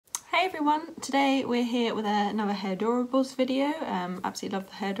Hey everyone, today we're here with another Hairdorables video. Absolutely love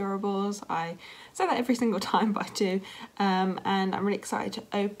the Hairdorables. I say that every single time, but I do. And I'm really excited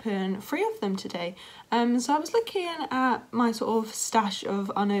to open 3 of them today. So I was looking at my sort of stash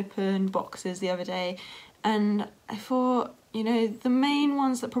of unopened boxes the other day, and I thought, you know, the main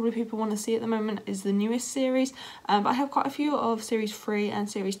ones that probably people want to see at the moment is the newest series, but I have quite a few of series 3 and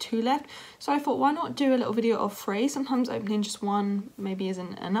series 2 left, so I thought why not do a little video of 3. Sometimes opening just one maybe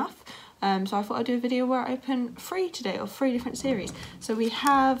isn't enough, so I thought I'd do a video where I open 3 today of 3 different series. So we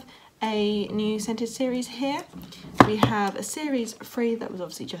have a new scented series here, we have a series 3 that was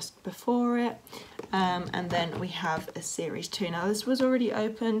obviously just before it, and then we have a series 2. Now this was already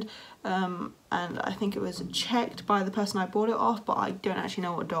opened, and I think it was checked by the person I bought it off, but I don't actually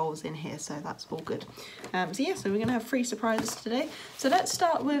know what doll was in here, so that's all good. So yeah, so we're gonna have 3 surprises today. So let's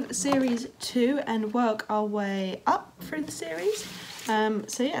start with series 2 and work our way up through the series.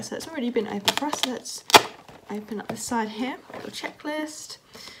 So yeah, so it's already been open for us. So let's open up this side here, little checklist.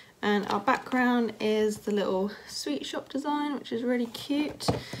 And our background is the little sweet shop design, which is really cute.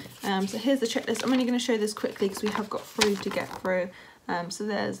 So here's the checklist. I'm only going to show this quickly because we have got 3 to get through. So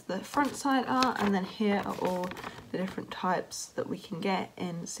there's the front side art, and then here are all the different types that we can get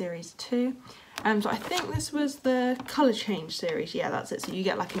in series 2. So I think this was the colour change series. Yeah, that's it. So you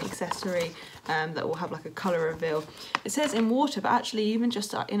get like an accessory that will have like a colour reveal. It says in water, but actually even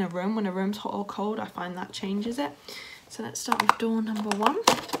just in a room, when a room's hot or cold, I find that changes it. So let's start with door number 1.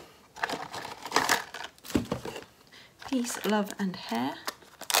 Peace, love and hair.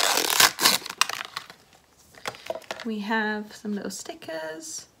 We have some little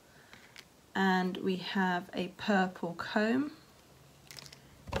stickers, and we have a purple comb.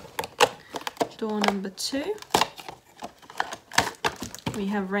 Door number 2. We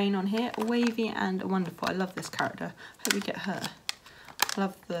have Rain on here, wavy and wonderful. I love this character. Hope we get her. I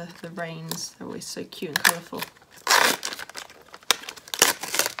love the rains. They're always so cute and colourful.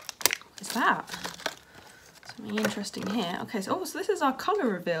 What is that? Something interesting here. Okay, so this is our colour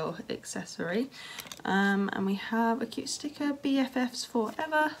reveal accessory, and we have a cute sticker, BFFs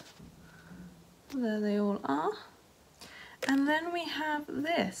forever. There they all are. And then we have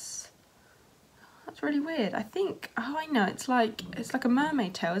this. That's really weird. I think, oh I know, it's like a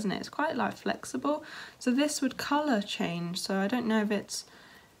mermaid tail, isn't it? It's quite like flexible. So this would colour change, so I don't know if it's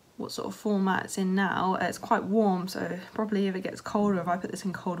what sort of format it's in now. It's quite warm, so probably if it gets colder, if I put this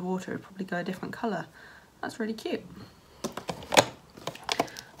in cold water, it'd probably go a different colour. That's really cute.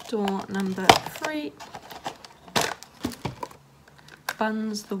 Door number 3.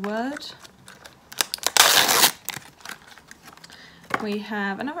 Buns the word. We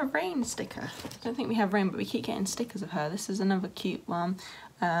have another Rain sticker. I don't think we have Rain, but we keep getting stickers of her. This is another cute one.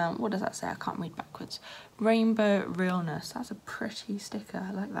 What does that say? I can't read backwards. Rainbow Realness. That's a pretty sticker.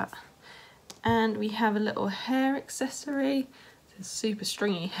 I like that. And we have a little hair accessory. It's super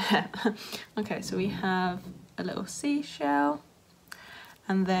stringy hair. Okay, so we have a little seashell,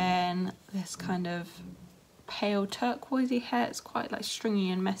 and then this kind of pale turquoisey hair. It's quite like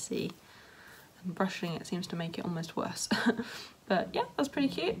stringy and messy, and brushing it seems to make it almost worse. But yeah, that's pretty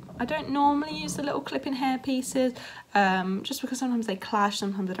cute. I don't normally use the little clip-in hair pieces, just because sometimes they clash,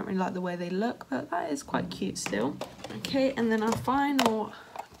 sometimes I don't really like the way they look, but that is quite cute still. Okay, and then our final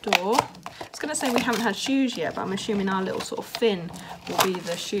door. I was going to say we haven't had shoes yet, but I'm assuming our little sort of fin will be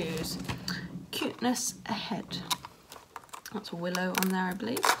the shoes. Cuteness ahead. That's Willow on there, I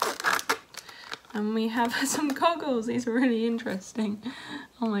believe. And we have some goggles. These are really interesting.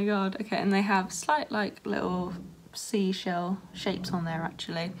 Oh my god. Okay, and they have slight like little seashell shapes on there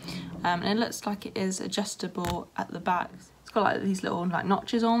actually. And it looks like it is adjustable at the back. It's got like these little like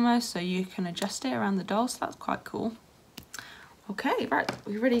notches almost, so you can adjust it around the doll, so that's quite cool. Okay, right,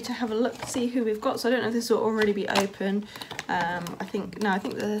 we're ready to have a look to see who we've got. So I don't know if this will already be open. I think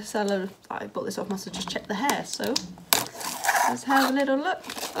the seller that I bought this off must have just checked the hair. So let's have a little look.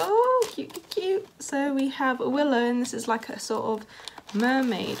 Oh, cute, cute, cute. So we have Willow, and this is like a sort of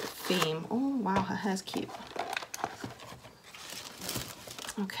mermaid theme. Oh wow, her hair's cute.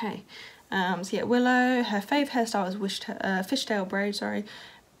 Okay, so yeah, Willow, her fave hairstyle is fishtail braid, sorry.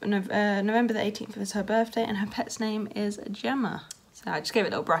 November the 18th is her birthday, and her pet's name is Gemma. So I just gave it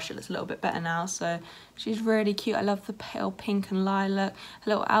a little brush, it looks a little bit better now. So she's really cute. I love the pale pink and lilac. Her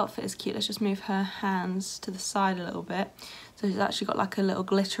little outfit is cute. Let's just move her hands to the side a little bit. So she's actually got like a little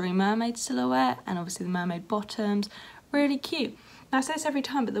glittery mermaid silhouette, and obviously the mermaid bottoms. Really cute. Now I say this every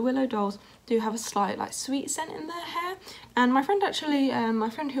time, but the Willow dolls do have a slight like sweet scent in their hair, and my friend actually, my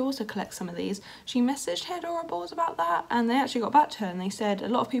friend who also collects some of these, she messaged Hairdorables about that, and they actually got back to her and they said a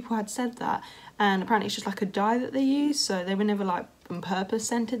lot of people had said that, and apparently it's just like a dye that they use, so they were never like on purpose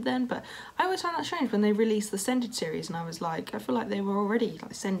scented then, but I always found that strange when they released the scented series, and I was like, I feel like they were already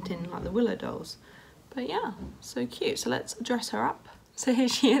like scenting like the Willow dolls. But yeah, so cute. So let's dress her up. So here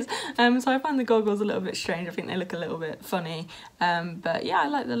she is. So I find the goggles a little bit strange. I think they look a little bit funny. But yeah, I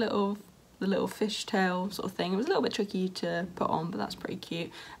like the little fishtail sort of thing. It was a little bit tricky to put on, but that's pretty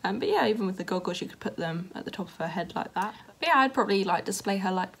cute. But yeah, even with the goggles, you could put them at the top of her head like that. But yeah, I'd probably like display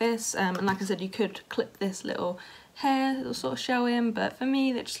her like this. And like I said, you could clip this little hair, it'll sort of show in, but for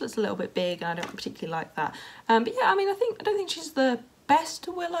me, it just looks a little bit big, and I don't particularly like that. But yeah, I mean, I don't think she's the best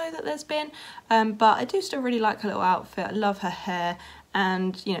Willow that there's been, but I do still really like her little outfit. I love her hair,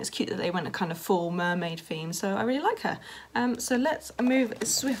 and you know, it's cute that they went a kind of full mermaid theme, so I really like her. So let's move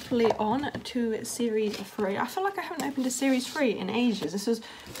swiftly on to series 3. I feel like I haven't opened a series 3 in ages. This was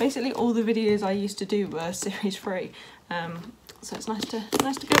basically all the videos I used to do were series 3, so it's nice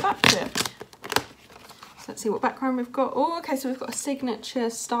to go back to it. So let's see what background we've got. Oh, okay, so we've got a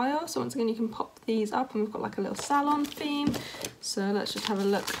signature style. So once again, you can pop these up, and we've got like a little salon theme. So let's just have a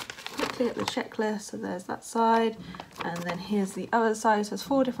look quickly at the checklist. So there's that side, and then here's the other side. So there's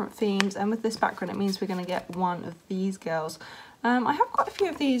 4 different themes, and with this background, it means we're going to get one of these girls. I have quite a few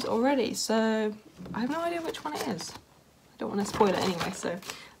of these already, so I have no idea which one it is. I don't want to spoil it anyway, so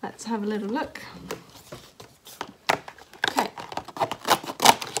let's have a little look. Okay,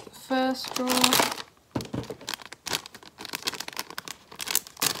 first drawer.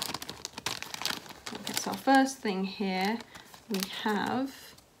 So our first thing here, we have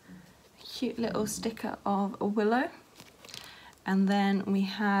a cute little sticker of a Willow, and then we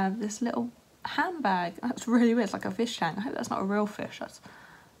have this little handbag. That's really weird, it's like a fish tank. I hope that's not a real fish. That's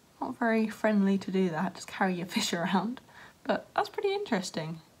not very friendly to do that, just carry your fish around. But that's pretty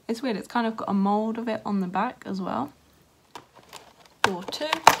interesting. It's weird, it's kind of got a mould of it on the back as well. Door 2.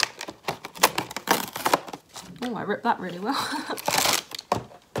 Oh, I ripped that really well.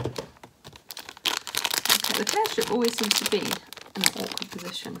 The clear strip always seems to be in an awkward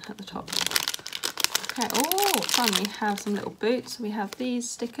position at the top. Okay, oh fun, we have some little boots. We have these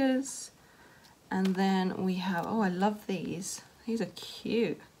stickers, and then we have, oh, I love these. These are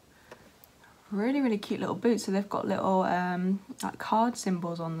cute. Really, really cute little boots. So they've got little like card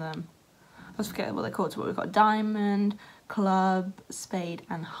symbols on them. I was forgetting what they're called. So we've got diamond, club, spade,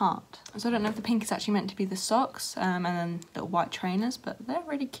 and heart. So I don't know if the pink is actually meant to be the socks, and then little white trainers, but they're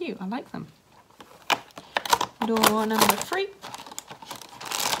really cute. I like them. Door number 3.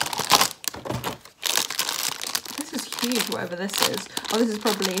 This is huge, whatever this is. Oh, this is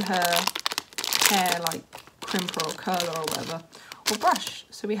probably her hair, like crimper or curler or whatever. Or brush.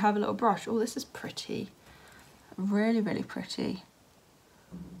 So we have a little brush. Oh, this is pretty. Really, really pretty.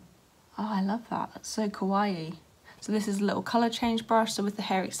 Oh, I love that. That's so kawaii. So this is a little colour change brush. So with the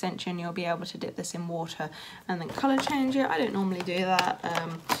hair extension, you'll be able to dip this in water and then colour change it. I don't normally do that,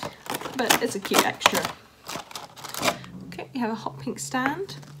 but it's a cute extra. Okay, we have a hot pink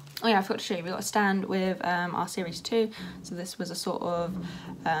stand. Oh yeah, I forgot to show you, we've got a stand with our series 2. So this was a sort of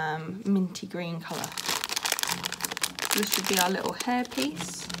minty green colour. This should be our little hair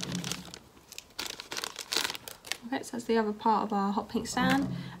piece. Okay, so that's the other part of our hot pink stand.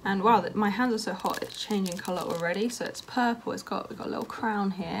 And wow, my hands are so hot, it's changing colour already. So it's purple, we've got a little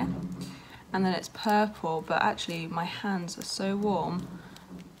crown here. And then it's purple, but actually my hands are so warm,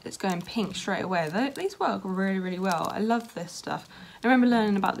 it's going pink straight away. These work really, really well. I love this stuff. I remember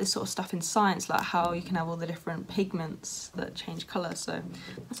learning about this sort of stuff in science, like how you can have all the different pigments that change colour, so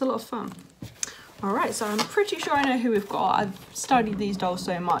that's a lot of fun. Alright, so I'm pretty sure I know who we've got. I've studied these dolls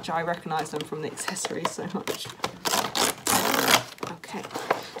so much, I recognise them from the accessories so much. Okay,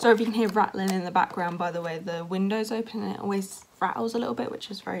 so if you can hear rattling in the background, by the way, the window's open and it always rattles a little bit, which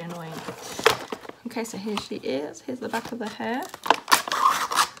is very annoying. Okay, so here she is. Here's the back of the hair.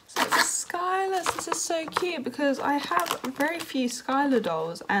 This is so cute because I have very few Skylar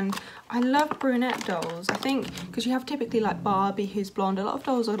dolls, and I love brunette dolls. I think because you have typically like Barbie who's blonde, a lot of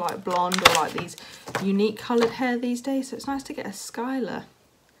dolls are like blonde or like these unique coloured hair these days, so it's nice to get a Skylar.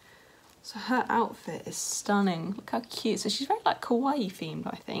 So her outfit is stunning. Look how cute. So she's very like kawaii themed,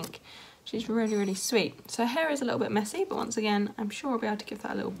 I think. She's really, really sweet. So her hair is a little bit messy, but once again, I'm sure I'll be able to give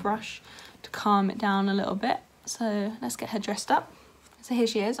that a little brush to calm it down a little bit. So let's get her dressed up. So here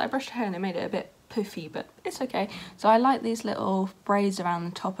she is. I brushed her hair and it made it a bit poofy, but it's okay. So I like these little braids around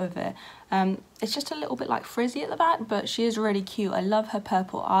the top of it. It's just a little bit like frizzy at the back, but she is really cute. I love her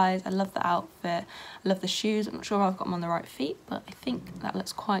purple eyes. I love the outfit. I love the shoes. I'm not sure if I've got them on the right feet, but I think that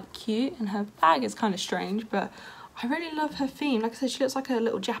looks quite cute. And her bag is kind of strange, but I really love her theme. Like I said, she looks like a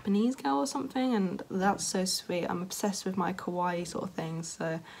little Japanese girl or something, and that's so sweet. I'm obsessed with my kawaii sort of things,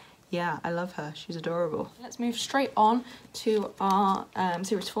 so yeah, I love her. She's adorable. Let's move straight on to our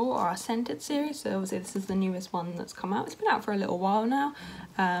series 4, or our scented series. So obviously this is the newest one that's come out. It's been out for a little while now.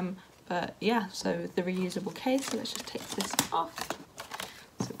 But yeah, so the reusable case. So let's just take this off.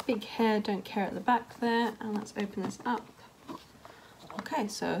 So big hair, don't care at the back there. And let's open this up. Okay,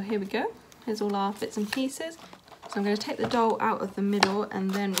 so here we go. Here's all our bits and pieces. So I'm going to take the doll out of the middle,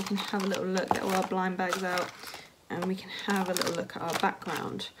 and then we can have a little look, get all our blind bags out, and we can have a little look at our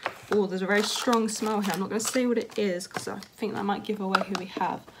background. Oh, there's a very strong smell here. I'm not going to say what it is because I think that might give away who we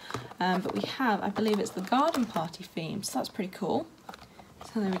have. But we have, I believe it's the garden party theme, so that's pretty cool.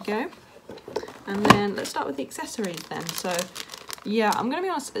 So there we go. And then let's start with the accessories then. So yeah, I'm going to be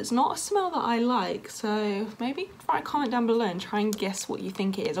honest, it's not a smell that I like, so maybe write a comment down below and try and guess what you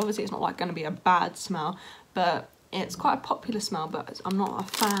think it is. Obviously it's not like going to be a bad smell, but it's quite a popular smell, but I'm not a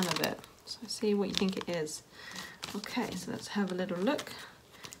fan of it. So see what you think it is. Okay, so let's have a little look.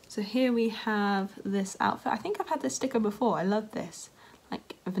 So here we have this outfit. I think I've had this sticker before. I love this,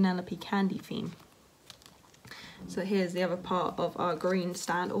 like a Vanellope candy theme. So here's the other part of our green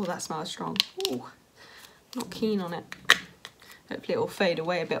stand. Oh, that smells strong. Ooh, not keen on it. Hopefully it will fade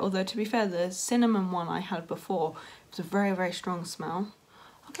away a bit. Although to be fair, the cinnamon one I had before was a very, very strong smell.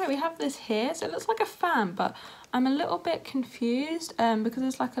 Okay, we have this here. So it looks like a fan, but I'm a little bit confused because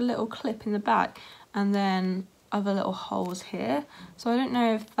there's like a little clip in the back and then other little holes here. So I don't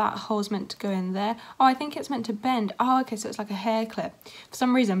know if that hole's meant to go in there. Oh, I think it's meant to bend. Oh, okay, so it's like a hair clip. For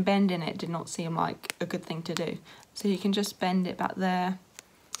some reason, bending it did not seem like a good thing to do. So you can just bend it back there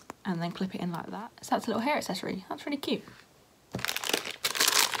and then clip it in like that. So that's a little hair accessory. That's really cute.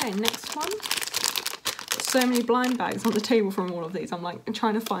 Okay, next one. So many blind bags on the table from all of these. I'm like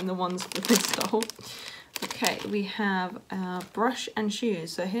trying to find the ones with this doll. Okay, we have a brush and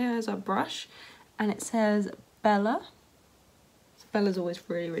shoes. So here's our brush and it says Bella. So Bella's always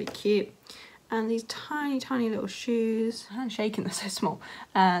really, really cute. And these tiny, tiny little shoes. I'm shaking, they're so small.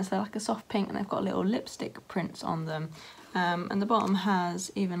 So they're like a soft pink and they've got little lipstick prints on them. And the bottom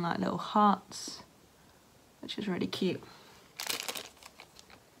has even like little hearts, which is really cute.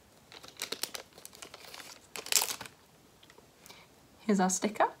 Here's our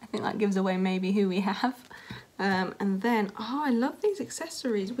sticker. I think that gives away maybe who we have. And then, oh, I love these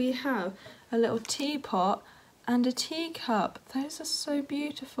accessories. We have a little teapot and a teacup. Those are so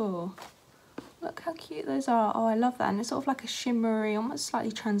beautiful. Look how cute those are. Oh, I love that. And it's sort of like a shimmery, almost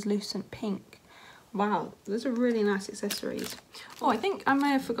slightly translucent pink. Wow, those are really nice accessories. Oh, I think I may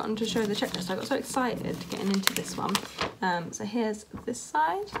have forgotten to show the checklist. I got so excited getting into this one. So here's this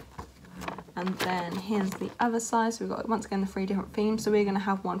side. And then here's the other side. So we've got, once again, the 3 different themes. So we're going to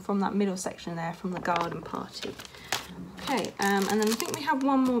have one from that middle section there, from the garden party. Okay, and then I think we have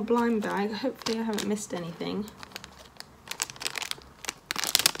one more blind bag. Hopefully I haven't missed anything.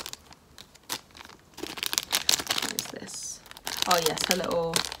 What is this? Oh yes, a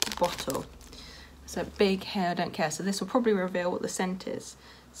little bottle. So big hair, don't care. So this will probably reveal what the scent is.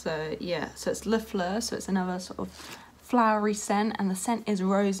 So yeah, so it's Le Fleur. So it's another sort of flowery scent, and the scent is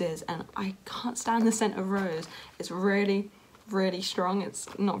roses, and I can't stand the scent of rose. It's really, really strong. It's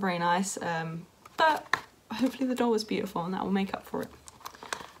not very nice, but hopefully the doll was beautiful and that will make up for it.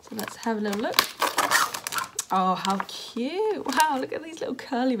 So let's have a little look. Oh, how cute. Wow, look at these little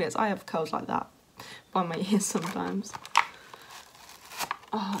curly bits. I have curls like that by my ears sometimes.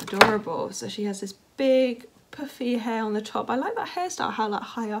 Oh, adorable. So she has this big puffy hair on the top. I like that hairstyle, how like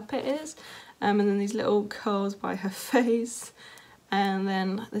high up it is. And then these little curls by her face. And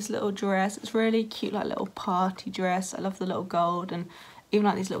then this little dress. It's really cute, like little party dress. I love the little gold and even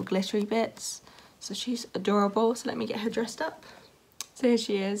like these little glittery bits. So she's adorable. So let me get her dressed up. So here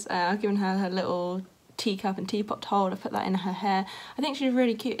she is. I've given her her little teacup and teapot to hold. I put that in her hair. I think she's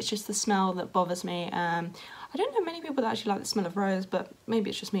really cute. It's just the smell that bothers me. I don't know many people that actually like the smell of rose, but maybe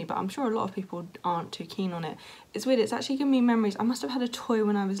it's just me, but I'm sure a lot of people aren't too keen on it. It's weird, it's actually giving me memories. I must have had a toy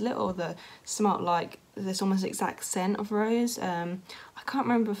when I was little that smelled like this almost exact scent of rose. I can't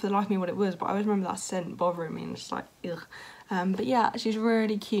remember for the life of me what it was, but I always remember that scent bothering me and just like, ugh. But yeah, she's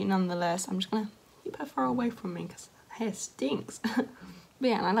really cute nonetheless. I'm just gonna keep her far away from me because her hair stinks. But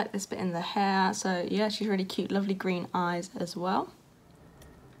yeah, and I like this bit in the hair. So yeah, she's really cute, lovely green eyes as well.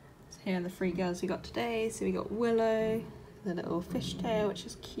 Here are the 3 girls we got today. So we got Willow, the little fishtail, which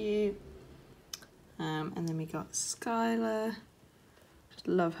is cute. And then we got Skylar, just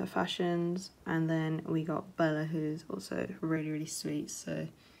love her fashions. And then we got Bella, who's also really, really sweet. So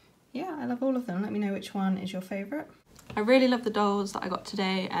yeah, I love all of them. Let me know which one is your favourite. I really love the dolls that I got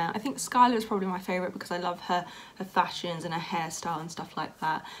today. I think Skylar is probably my favourite because I love her fashions and her hairstyle and stuff like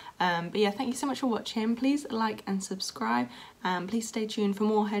that. But yeah, thank you so much for watching. Please like and subscribe. Please stay tuned for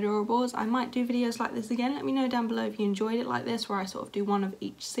more Hairdorables. I might do videos like this again. Let me know down below if you enjoyed it like this, where I sort of do one of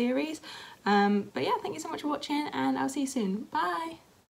each series. But yeah, thank you so much for watching, and I'll see you soon. Bye!